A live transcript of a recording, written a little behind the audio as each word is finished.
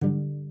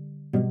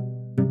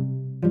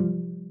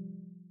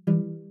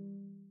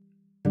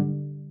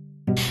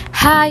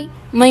Hi,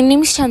 my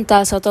name is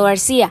Shantal Soto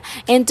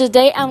and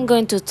today I'm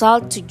going to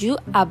talk to you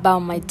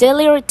about my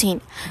daily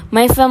routine,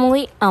 my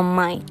family, and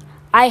mine.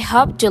 I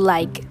hope you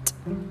like it.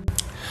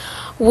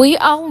 We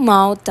all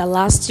know that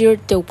last year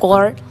the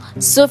world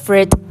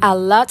suffered a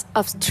lot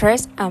of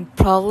stress and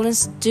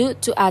problems due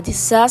to a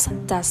disaster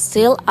that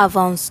still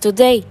abounds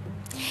today.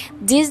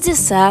 This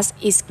disaster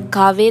is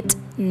COVID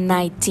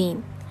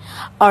 19,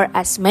 or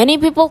as many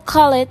people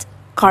call it,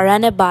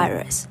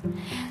 coronavirus.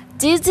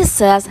 This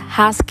disease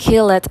has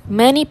killed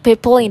many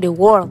people in the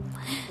world.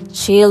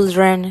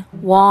 Children,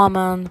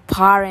 women,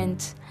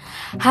 parents,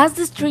 has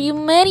destroyed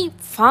many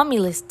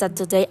families that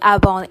today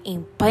abound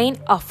in pain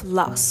of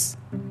loss.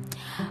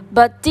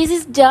 But this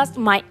is just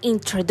my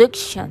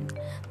introduction.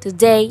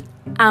 Today,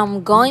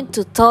 I'm going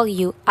to tell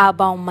you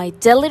about my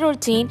daily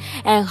routine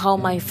and how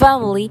my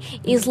family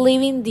is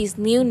living this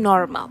new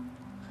normal,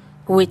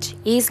 which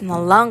is no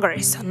longer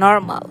so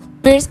normal.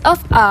 First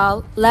of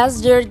all,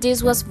 last year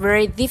this was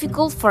very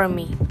difficult for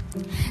me,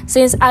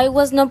 since I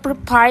was not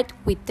prepared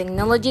with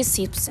technology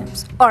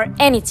systems or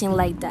anything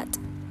like that.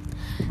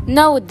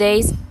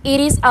 Nowadays, it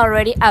is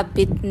already a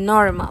bit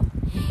normal.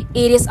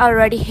 It is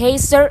already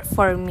easier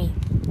for me.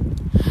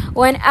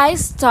 When I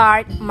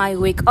start my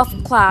week of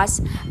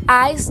class,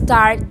 I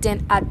start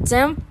then at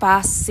 10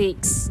 past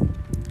 6.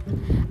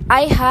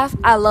 I have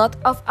a lot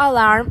of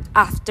alarm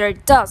after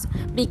those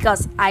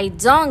because I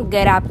don't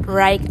get up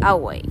right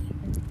away.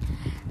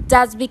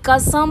 That's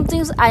because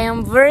sometimes I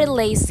am very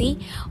lazy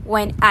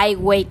when I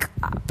wake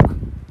up.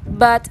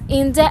 But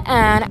in the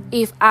end,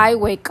 if I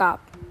wake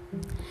up,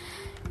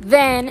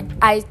 then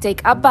I take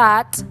a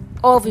bath,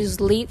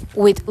 obviously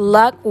with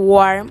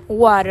lukewarm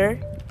water,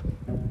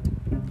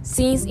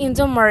 since in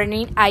the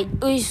morning I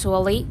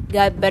usually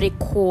get very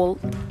cold.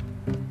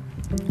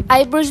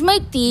 I brush my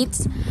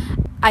teeth.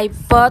 I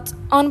put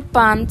on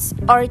pants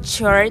or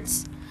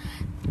shorts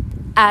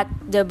at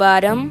the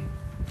bottom.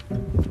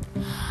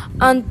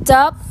 On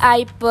top,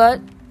 I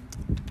put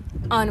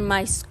on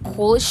my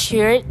school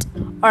shirt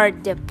or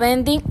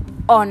depending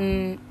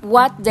on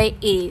what day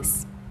it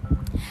is.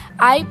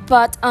 I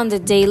put on the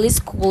daily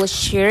school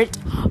shirt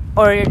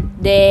or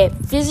the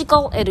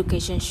physical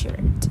education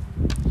shirt.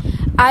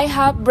 I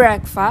have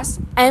breakfast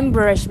and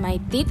brush my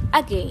teeth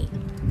again.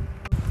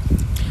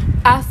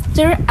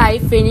 After I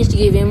finish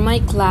giving my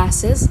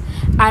classes,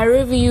 I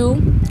review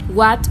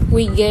what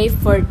we gave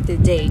for the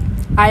day.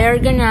 I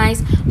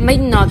organize my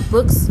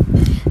notebooks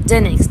the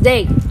next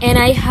day, and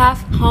I have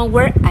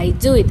homework, I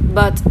do it.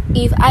 But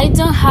if I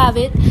don't have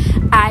it,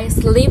 I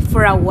sleep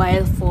for a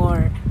while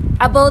for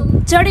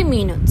about 30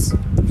 minutes.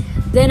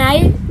 Then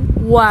I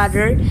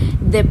water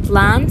the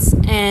plants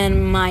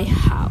in my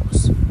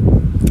house.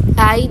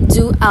 I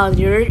do a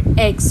little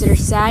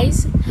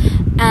exercise.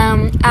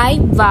 I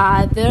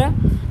bathe.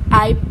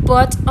 I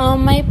put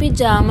on my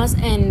pajamas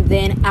and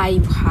then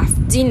I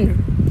have dinner.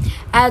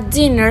 At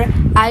dinner,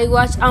 I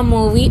watch a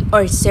movie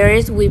or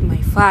series with my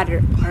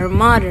father or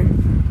mother.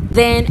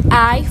 Then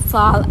I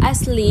fall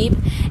asleep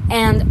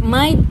and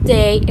my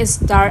day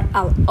starts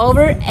all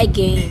over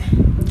again.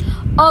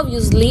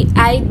 Obviously,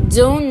 I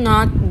do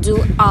not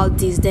do all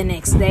this the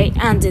next day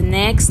and the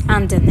next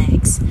and the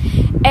next.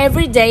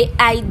 Every day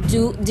I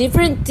do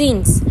different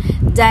things.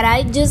 That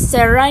I just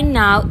said right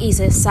now is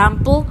a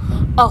sample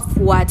of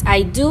what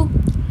I do.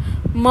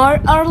 More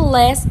or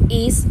less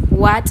is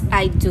what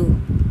I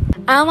do.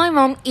 And my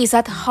mom is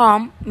at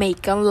home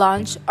making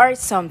lunch or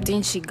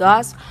something. She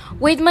goes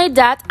with my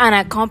dad and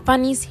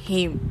accompanies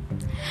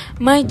him.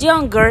 My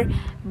younger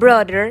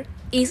brother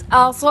is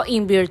also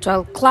in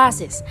virtual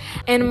classes,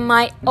 and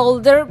my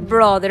older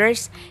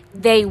brothers,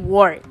 they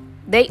work.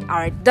 They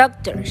are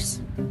doctors.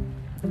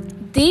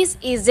 This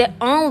is the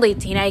only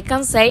thing I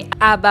can say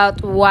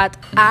about what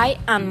I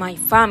and my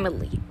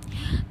family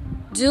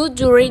do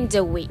during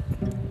the week.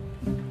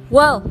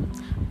 Well,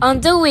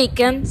 on the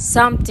weekend,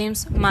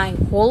 sometimes my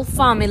whole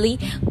family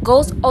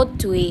goes out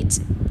to eat.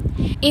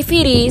 If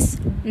it is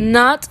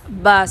not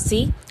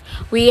busy,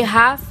 we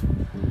have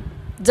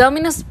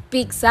Domino's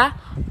Pizza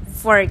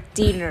for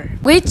dinner,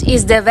 which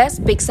is the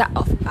best pizza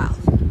of all.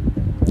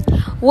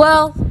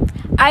 Well,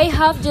 I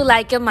hope you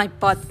liked my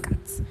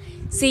podcast.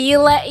 See you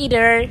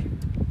later.